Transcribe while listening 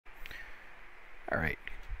Alright,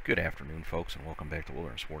 good afternoon folks, and welcome back to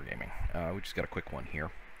Wilderness Wargaming. We just got a quick one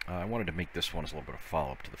here. I wanted to make this one as a little bit of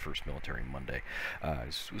follow-up to the first Military Monday.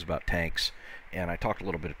 It was about tanks, and I talked a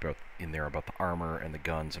little bit about in there about the armor and the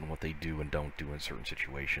guns and what they do and don't do in certain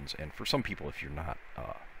situations. And for some people, if you're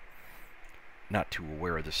not too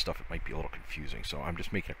aware of this stuff, it might be a little confusing. So I'm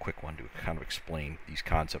just making a quick one to kind of explain these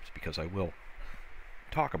concepts, because I will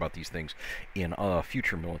talk about these things in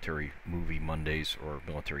future military movie Mondays or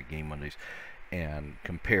military game Mondays, and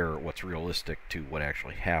compare what's realistic to what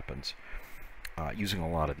actually happens using a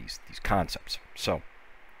lot of these concepts. So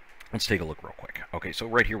let's take a look real quick. Okay, so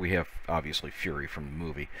right here we have obviously Fury from the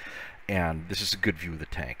movie, and this is a good view of the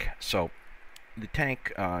tank. So the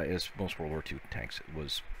tank, as most World War II tanks,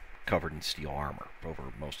 was covered in steel armor over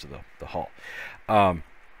most of the hull,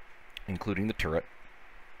 including the turret.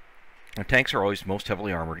 The tanks are always most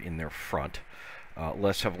heavily armored in their front,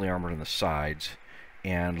 less heavily armored on the sides,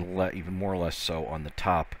 and even more or less so on the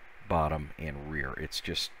top, bottom, and rear. It's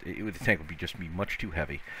just, the tank would just be much too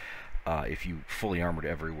heavy if you fully armored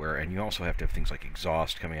everywhere. And you also have to have things like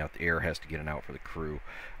exhaust coming out. The air has to get in and out for the crew.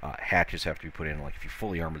 Hatches have to be put in. Like if you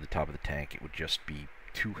fully armored the top of the tank, it would just be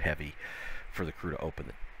too heavy for the crew to open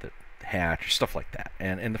the hatch, stuff like that.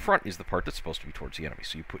 And the front is the part that's supposed to be towards the enemy,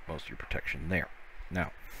 so you put most of your protection there.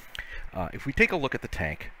 Now, if we take a look at the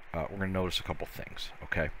tank, we're going to notice a couple things.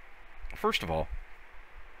 Okay, first of all,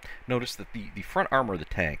 notice that the front armor of the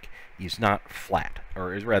tank is not flat, or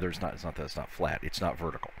rather, it's not that it's not flat. It's not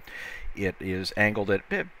vertical. It is angled at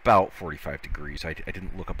about 45 degrees. I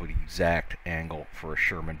didn't look up the exact angle for a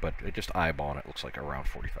Sherman, but just eyeballing it looks like around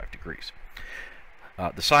 45 degrees.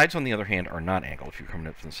 The sides, on the other hand, are not angled. If you're coming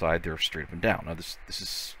up from the side, they're straight up and down. Now, this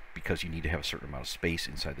is because you need to have a certain amount of space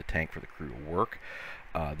inside the tank for the crew to work.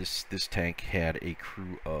 This tank had a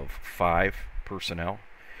crew of 5 personnel.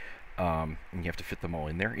 And you have to fit them all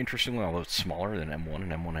in there. Interestingly, although it's smaller than M1,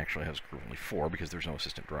 and M1 actually has a crew of only 4 because there's no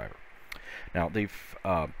assistant driver. Now they've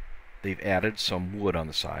added some wood on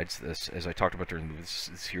the sides. This, as I talked about during the movie,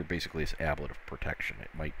 this here basically is ablative protection. It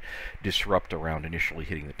might disrupt a round initially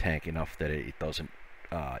hitting the tank enough that it doesn't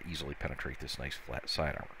easily penetrate this nice flat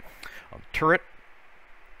side armor. On the turret,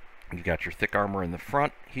 you've got your thick armor in the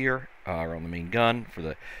front here around the main gun for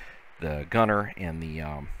the gunner and the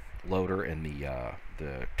loader and the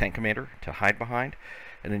tank commander to hide behind,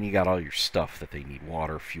 and then you got all your stuff that they need: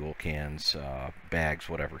 water, fuel cans, bags,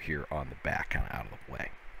 whatever, here on the back, kind of out of the way.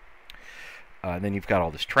 And then you've got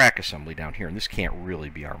all this track assembly down here, and this can't really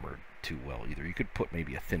be armored too well either. You could put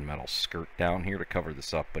maybe a thin metal skirt down here to cover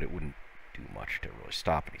this up, but it wouldn't do much to really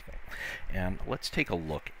stop anything. And let's take a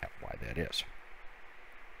look at why that is.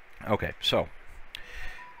 Okay, so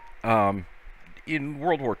in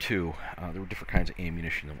World War II, there were different kinds of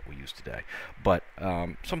ammunition than what we use today, but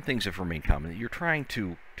some things have remained common. You're trying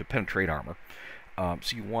to penetrate armor,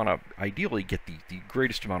 so you want to ideally get the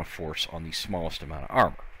greatest amount of force on the smallest amount of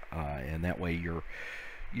armor, and that way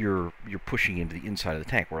you're pushing into the inside of the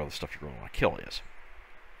tank where all the stuff you really want to kill is.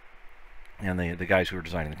 And the guys who are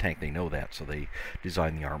designing the tank, they know that, so they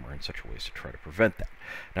design the armor in such a way as to try to prevent that.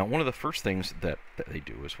 Now, one of the first things that they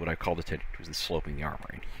do is what I called attention to, is the sloping the armor,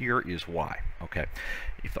 and here is why. Okay,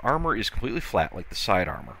 if the armor is completely flat, like the side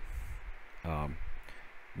armor, and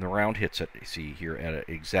the round hits it, you see here, at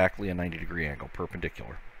exactly a 90-degree angle,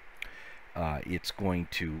 perpendicular, it's going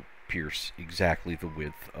to pierce exactly the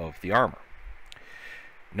width of the armor.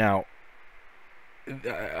 Now,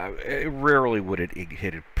 rarely would it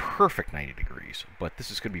hit a perfect 90 degrees, but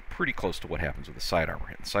this is going to be pretty close to what happens with the side armor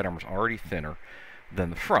hit. The side armor is already thinner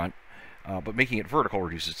than the front, but making it vertical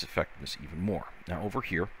reduces its effectiveness even more. Now over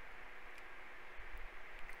here,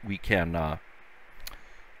 we can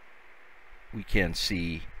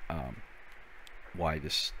see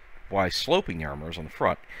why sloping the armor on the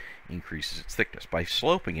front increases its thickness. By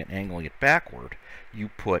sloping it, angling it backward,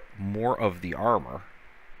 you put more of the armor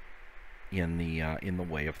in the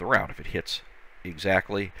way of the round. If it hits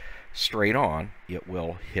exactly straight on, it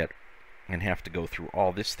will hit and have to go through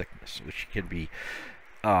all this thickness, which can be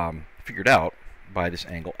figured out by this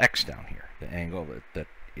angle X down here, the angle that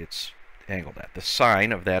it's angled at, the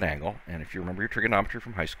sine of that angle. And if you remember your trigonometry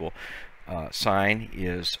from high school, sine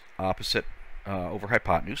is opposite over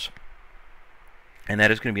hypotenuse, and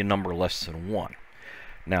that is going to be a number less than 1.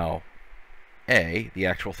 Now, A, the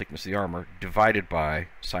actual thickness of the armor, divided by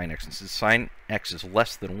sine x. And since sine x is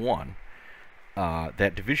less than 1,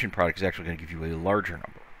 that division product is actually going to give you a larger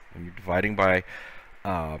number. When you're dividing by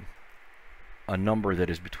a number that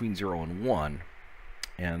is between 0 and 1,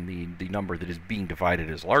 and the number that is being divided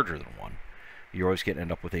is larger than 1, you're always going to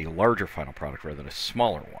end up with a larger final product rather than a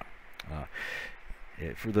smaller one.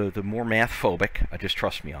 For the more math phobic, just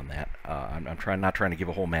trust me on that. I'm not trying to give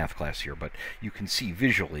a whole math class here, but you can see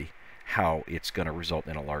visually how it's going to result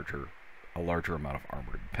in a larger amount of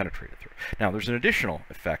armor to be penetrated through. Now, there's an additional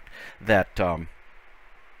effect that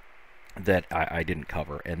I didn't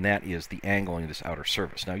cover, and that is the angling of this outer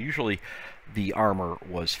surface. Now, usually the armor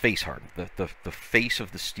was face hardened. The face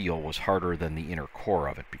of the steel was harder than the inner core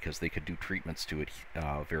of it because they could do treatments to it,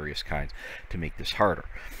 various kinds, to make this harder.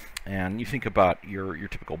 And you think about your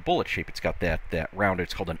typical bullet shape. It's got that rounded,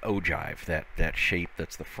 it's called an ogive, that shape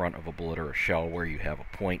that's the front of a bullet or a shell where you have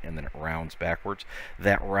a point and then it rounds backwards.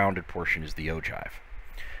 That rounded portion is the ogive.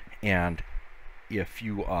 And if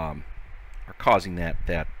you are causing that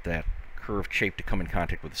curved shape to come in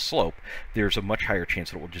contact with the slope, there's a much higher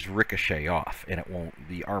chance that it will just ricochet off, and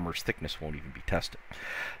the armor's thickness won't even be tested.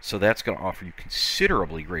 So that's going to offer you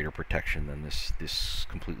considerably greater protection than this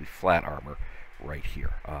completely flat armor right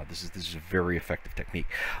here. This is a very effective technique.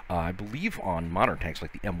 I believe on modern tanks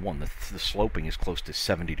like the M1, the sloping is close to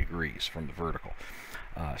 70 degrees from the vertical.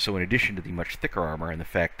 So in addition to the much thicker armor and the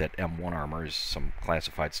fact that M1 armor is some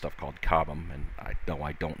classified stuff called cobham, and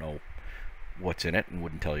I don't know what's in it and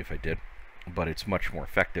wouldn't tell you if I did, but it's much more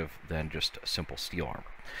effective than just simple steel armor.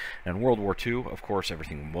 And in World War II, of course,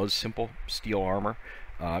 everything was simple steel armor.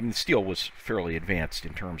 I mean, steel was fairly advanced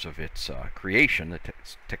in terms of its creation. The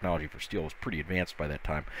technology for steel was pretty advanced by that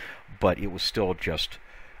time, but it was still just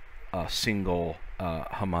a single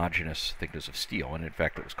homogeneous thickness of steel. And in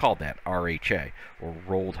fact, it was called that, RHA, or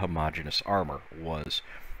rolled homogeneous armor, was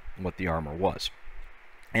what the armor was.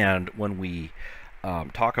 And when we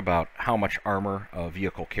talk about how much armor a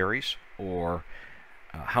vehicle carries, or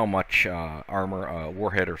how much armor a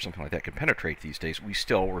warhead or something like that can penetrate these days, we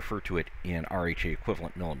still refer to it in RHA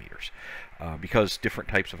equivalent millimeters. Because different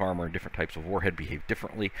types of armor and different types of warhead behave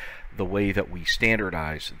differently, the way that we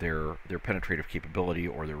standardize their penetrative capability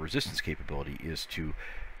or their resistance capability is to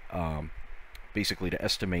basically to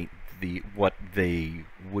estimate what they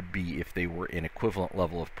would be if they were an equivalent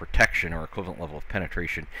level of protection or equivalent level of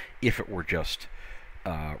penetration if it were just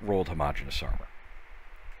rolled homogeneous armor.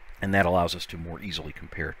 And that allows us to more easily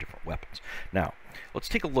compare different weapons. Now, let's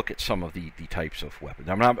take a look at some of the types of weapons.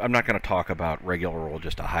 I'm not going to talk about regular old,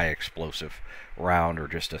 just a high explosive round or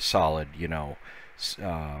just a solid,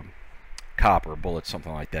 copper bullet,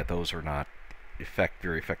 something like that. Those are not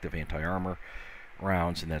very effective anti-armor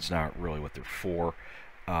rounds, and that's not really what they're for.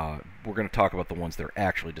 We're going to talk about the ones that are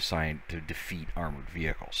actually designed to defeat armored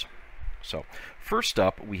vehicles. So, first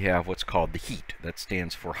up, we have what's called the HEAT. That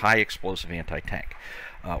stands for High Explosive Anti-Tank,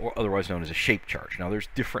 or otherwise known as a shape charge. Now, there's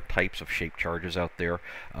different types of shape charges out there,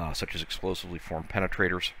 such as explosively formed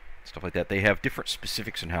penetrators, stuff like that. They have different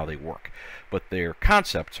specifics in how they work, but their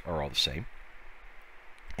concepts are all the same.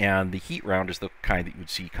 And the HEAT round is the kind that you would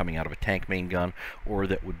see coming out of a tank main gun, or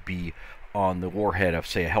that would be on the warhead of,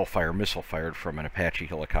 say, a Hellfire missile fired from an Apache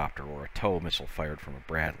helicopter, or a TOW missile fired from a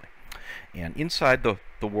Bradley. And inside the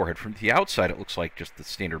warhead, from the outside, it looks like just the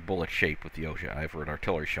standard bullet shape with the ogive or an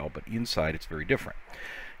artillery shell, but inside it's very different.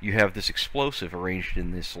 You have this explosive arranged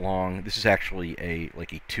in this long, this is actually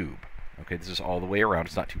like a tube. Okay, this is all the way around.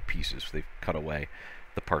 It's not two pieces. They've cut away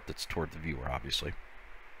the part that's toward the viewer, obviously.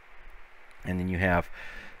 And then you have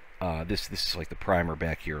this is like the primer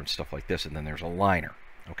back here and stuff like this, and then there's a liner.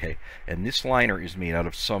 Okay, and this liner is made out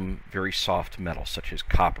of some very soft metal, such as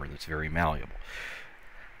copper, that's very malleable.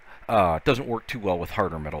 It doesn't work too well with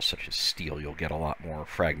harder metals such as steel. You'll get a lot more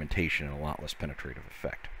fragmentation and a lot less penetrative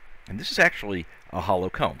effect. And this is actually a hollow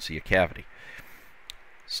cone, see, a cavity.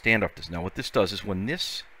 Standoff does. Now what this does is when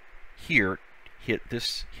this here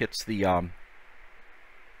hits the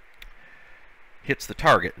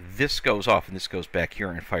target, this goes off and this goes back here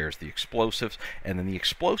and fires the explosives, and then the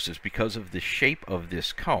explosives, because of the shape of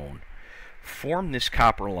this cone, form this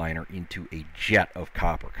copper liner into a jet of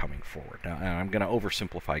copper coming forward. Now, I'm going to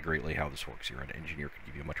oversimplify greatly how this works here. An engineer could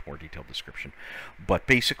give you a much more detailed description. But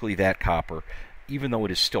basically that copper, even though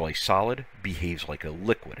it is still a solid, behaves like a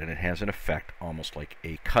liquid, and it has an effect almost like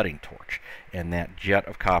a cutting torch. And that jet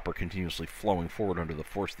of copper continuously flowing forward under the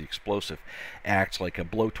force of the explosive acts like a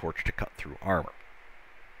blowtorch to cut through armor.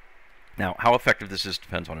 Now, how effective this is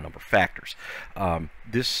depends on a number of factors. The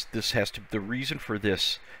reason for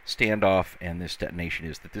this standoff and this detonation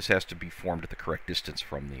is that this has to be formed at the correct distance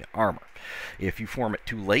from the armor. If you form it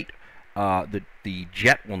too late, the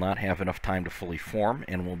jet will not have enough time to fully form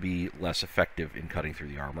and will be less effective in cutting through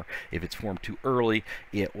the armor. If it's formed too early,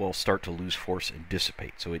 it will start to lose force and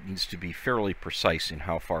dissipate. So it needs to be fairly precise in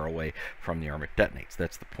how far away from the armor it detonates.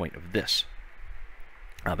 That's the point of this.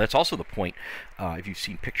 That's also the point. If you've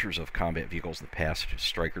seen pictures of combat vehicles in the past, such as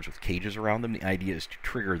Strikers with cages around them, the idea is to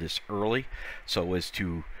trigger this early so as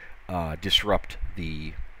to disrupt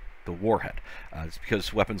the warhead. It's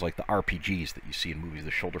because weapons like the RPGs that you see in movies,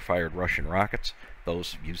 the shoulder-fired Russian rockets,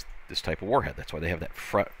 those use this type of warhead. That's why they have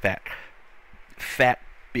that fat,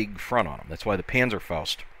 big front on them. That's why the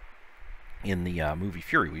Panzerfaust in the movie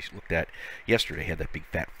Fury we looked at yesterday had that big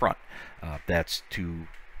fat front. That's to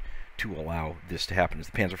allow this to happen. As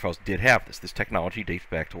the Panzerfaust did have this. This technology dates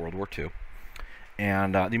back to World War II.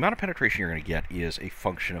 And the amount of penetration you're going to get is a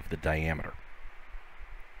function of the diameter.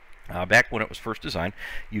 Back when it was first designed,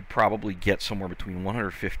 you'd probably get somewhere between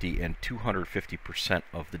 150 and 250%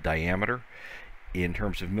 of the diameter in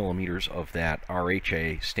terms of millimeters of that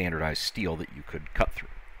RHA standardized steel that you could cut through.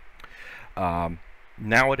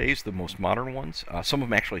 Nowadays, the most modern ones, some of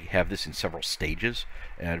them actually have this in several stages,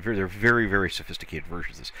 and they're very, very sophisticated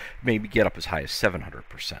versions of this. Maybe get up as high as 700%.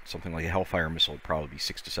 Something like a Hellfire missile would probably be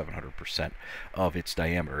 600 to 700% of its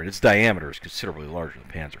diameter, and its diameter is considerably larger than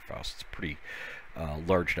Panzerfaust. It's a pretty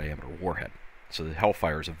large diameter warhead. So the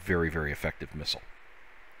Hellfire is a very, very effective missile.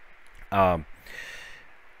 The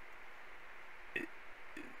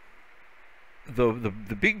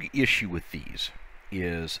big issue with these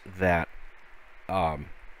is that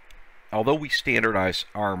although we standardize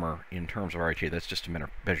armor in terms of RHA, that's just to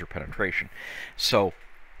measure penetration. So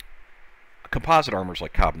composite armors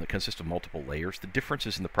like Cobham that consist of multiple layers, the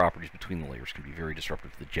differences in the properties between the layers can be very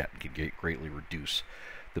disruptive to the jet and can greatly reduce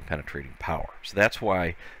the penetrating power. So that's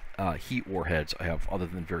why heat warheads have, other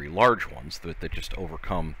than very large ones that just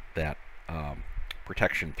overcome that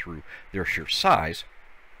protection through their sheer size,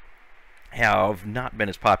 have not been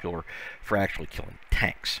as popular for actually killing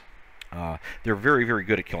tanks. They're very, very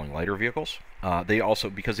good at killing lighter vehicles. They also,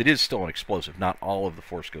 because it is still an explosive, not all of the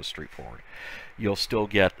force goes straight forward. You'll still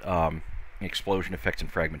get explosion effects and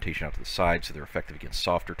fragmentation out to the side, so they're effective against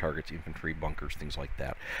softer targets, infantry, bunkers, things like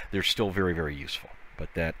that. They're still very, very useful, but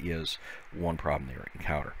that is one problem they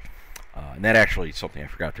encounter. And that actually is something I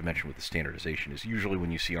forgot to mention with the standardization, is usually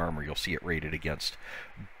when you see armor, you'll see it rated against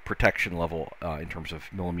protection level in terms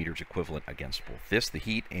of millimeters equivalent against both this, the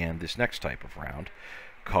heat, and this next type of round,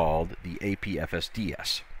 called the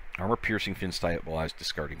APFSDS, Armor Piercing Fin Stabilized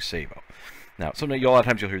Discarding Sabot. Now, a lot of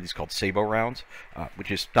times you'll hear these called sabot rounds,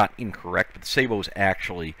 which is not incorrect, but the sabot is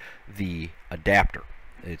actually the adapter.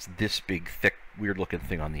 It's this big, thick, weird-looking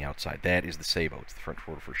thing on the outside. That is the sabot. It's the French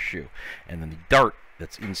word for shoe. And then the dart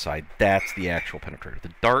that's inside, that's the actual penetrator.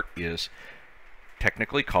 The dart is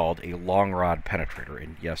technically called a long rod penetrator,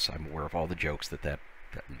 and yes, I'm aware of all the jokes that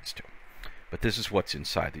leads to. But this is what's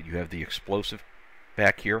inside. That you have the explosive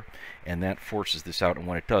back here, and that forces this out, and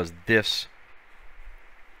when it does, this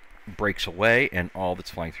breaks away, and all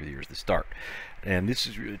that's flying through the air is this dart. And this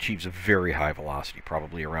achieves a very high velocity,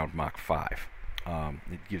 probably around Mach 5.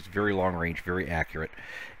 It gives very long range, very accurate,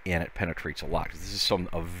 and it penetrates a lot. This is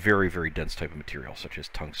a very, very dense type of material, such as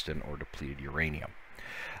tungsten or depleted uranium.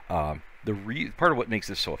 Part of what makes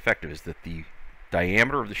this so effective is that the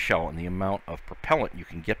diameter of the shell and the amount of propellant you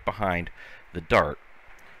can get behind the dart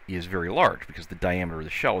is very large, because the diameter of the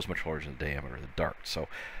shell is much larger than the diameter of the dart. So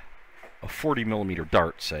a 40 millimeter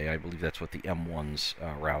dart, say, I believe that's what the M1's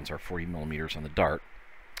rounds are, 40 millimeters on the dart,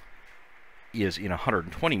 is in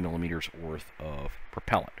 120 millimeters worth of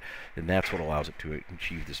propellant, and that's what allows it to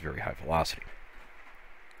achieve this very high velocity.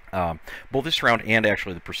 Both this round and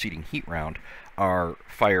actually the preceding heat round are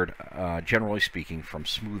fired, generally speaking, from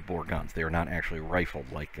smoothbore guns. They are not actually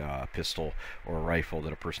rifled like a pistol or a rifle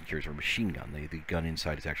that a person carries, or a machine gun. The gun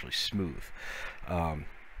inside is actually smooth.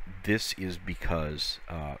 This is because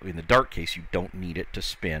in the dart case, you don't need it to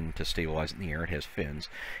spin to stabilize it in the air. It has fins.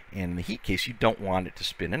 And in the heat case, you don't want it to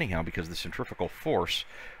spin anyhow, because the centrifugal force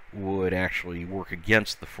would actually work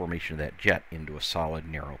against the formation of that jet into a solid,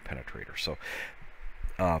 narrow penetrator. So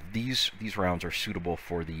these rounds are suitable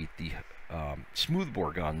for the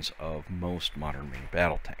smoothbore guns of most modern main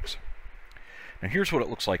battle tanks. Now here's what it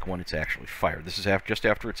looks like when it's actually fired. This is just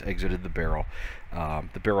after it's exited the barrel.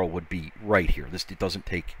 The barrel would be right here. It doesn't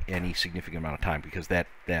take any significant amount of time, because that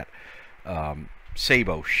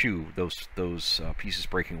sabot shoe, those pieces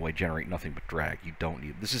breaking away generate nothing but drag. You don't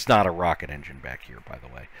need. This is not a rocket engine back here, by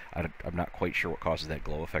the way. I'm not quite sure what causes that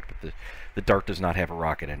glow effect, but the dart does not have a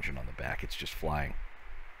rocket engine on the back. It's just flying.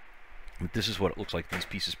 But this is what it looks like. These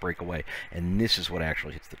pieces break away, and this is what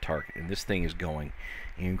actually hits the target. And this thing is going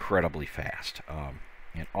incredibly fast.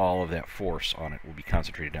 And all of that force on it will be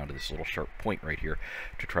concentrated down to this little sharp point right here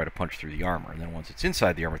to try to punch through the armor. And then once it's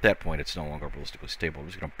inside the armor, at that point, it's no longer ballistically stable.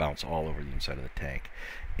 It's going to bounce all over the inside of the tank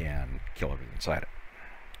and kill everything inside it.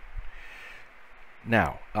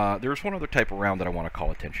 Now, there's one other type of round that I want to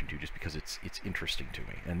call attention to just because it's interesting to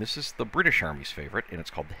me. And this is the British Army's favorite, and it's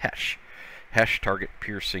called the Hesh. Hesh Target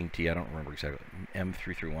Piercing T, I don't remember exactly,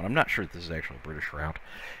 M331. I'm not sure if this is actually a British round.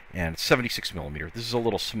 And it's 76 millimeter. This is a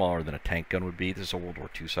little smaller than a tank gun would be. This is a World War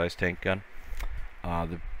II size tank gun.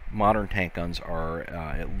 The modern tank guns are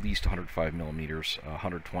at least 105 millimeters.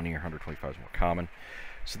 120 or 125 is more common.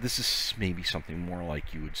 So this is maybe something more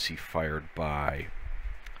like you would see fired by,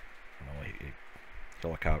 I don't know, a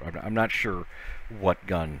helicopter. I'm not sure what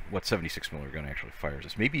 76 millimeter gun actually fires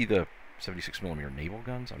this. Maybe the 76 millimeter naval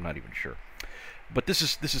guns. I'm not even sure. But this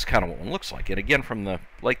is kind of what one looks like. And again, from the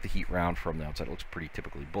heat round from the outside, it looks pretty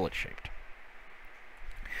typically bullet shaped.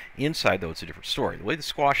 Inside, though, it's a different story. The way the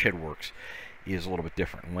squash head works is a little bit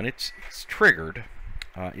different. When it's triggered,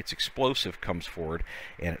 its explosive comes forward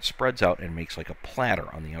and it spreads out and makes like a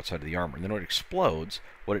platter on the outside of the armor. And then when it explodes,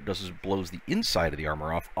 what it does is it blows the inside of the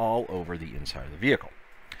armor off all over the inside of the vehicle.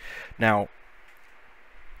 Now,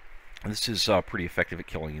 this is pretty effective at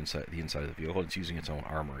killing the inside of the vehicle. It's using its own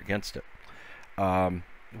armor against it.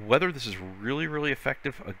 Whether this is really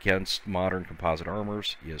effective against modern composite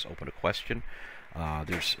armors is open to question.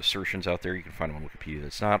 There's assertions out there, you can find them on Wikipedia,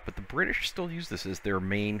 that's not, but the British still use this as their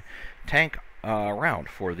main tank round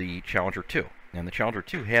for the Challenger 2. And the Challenger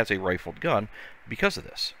 2 has a rifled gun because of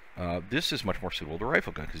this. This is much more suitable to a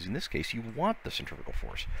rifle gun because in this case you want the centrifugal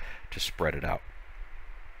force to spread it out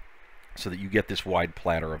so that you get this wide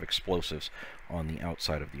platter of explosives on the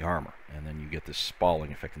outside of the armor, and then you get this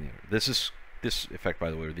spalling effect in the other. This effect,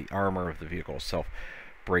 by the way, where the armor of the vehicle itself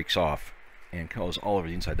breaks off and goes all over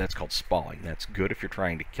the inside. That's called spalling. That's good if you're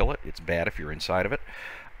trying to kill it. It's bad if you're inside of it.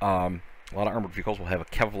 A lot of armored vehicles will have a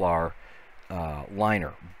Kevlar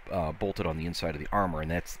liner bolted on the inside of the armor,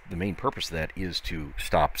 and that's the main purpose of that is to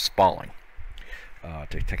stop spalling,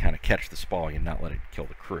 to kind of catch the spalling and not let it kill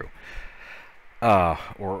the crew.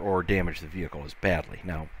 Or damage the vehicle as badly.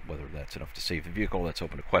 Now, whether that's enough to save the vehicle, that's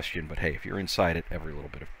open to question, but hey, if you're inside it, every little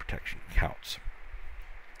bit of protection counts.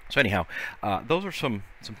 So anyhow, those are some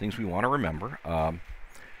things we want to remember.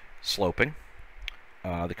 Sloping,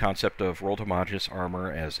 the concept of rolled homogeneous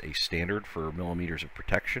armor as a standard for millimeters of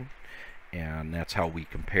protection, and that's how we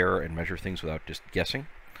compare and measure things without just guessing.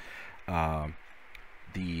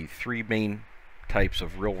 The three main types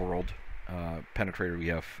of real-world penetrator. We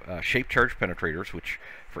have shape charge penetrators, which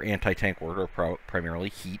for anti-tank work are primarily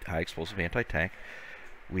heat, high explosive anti-tank.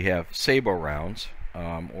 We have sabot rounds,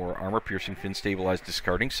 or armor piercing fin stabilized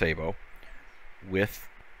discarding sabot with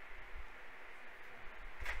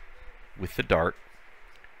the dart.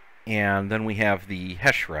 And then we have the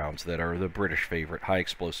Hesh rounds that are the British favorite, high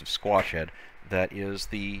explosive squash head. That is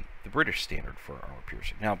the British standard for armor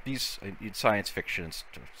piercing. Now, these, in science fiction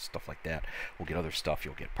and stuff like that, we'll get other stuff.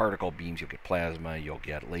 You'll get particle beams, you'll get plasma, you'll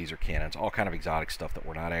get laser cannons, all kind of exotic stuff that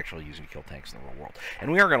we're not actually using to kill tanks in the real world.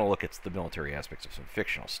 And we are going to look at the military aspects of some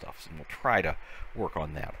fictional stuff, and we'll try to work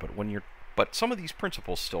on that. But some of these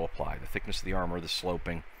principles still apply. The thickness of the armor, the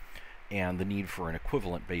sloping, and the need for an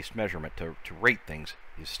equivalent-based measurement to rate things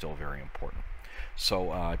is still very important.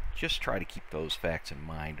 So just try to keep those facts in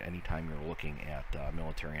mind anytime you're looking at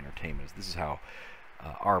military entertainment. This is how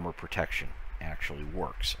armor protection actually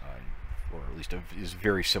works, or at least is a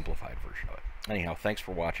very simplified version of it. Anyhow, thanks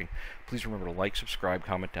for watching. Please remember to like, subscribe,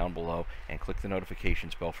 comment down below, and click the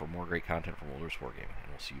notifications bell for more great content from Wilderness Wargaming.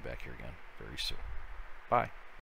 And we'll see you back here again very soon. Bye.